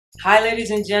Hi, ladies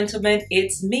and gentlemen,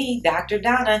 it's me, Dr.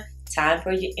 Donna. Time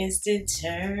for your instant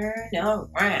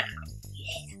turnaround.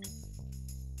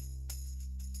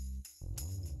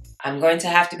 I'm going to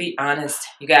have to be honest.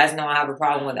 You guys know I have a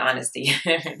problem with honesty.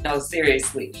 No,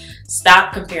 seriously.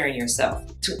 Stop comparing yourself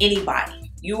to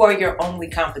anybody. You are your only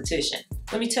competition.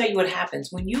 Let me tell you what happens.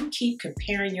 When you keep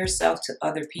comparing yourself to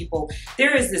other people,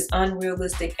 there is this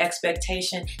unrealistic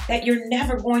expectation that you're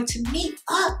never going to meet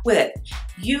up with.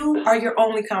 You are your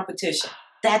only competition.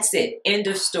 That's it. End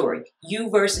of story. You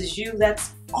versus you.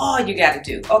 That's all you got to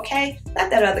do. Okay?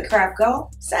 Let that other crap go.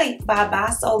 Say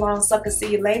bye-bye, so long, sucker,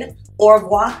 see you later. Au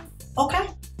revoir. Okay?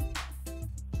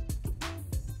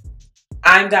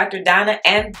 I'm Dr. Donna,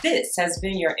 and this has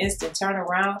been your instant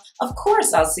turnaround. Of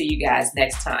course, I'll see you guys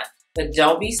next time. But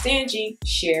don't be stingy.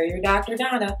 Share your Dr.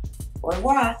 Donna. Au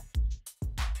revoir.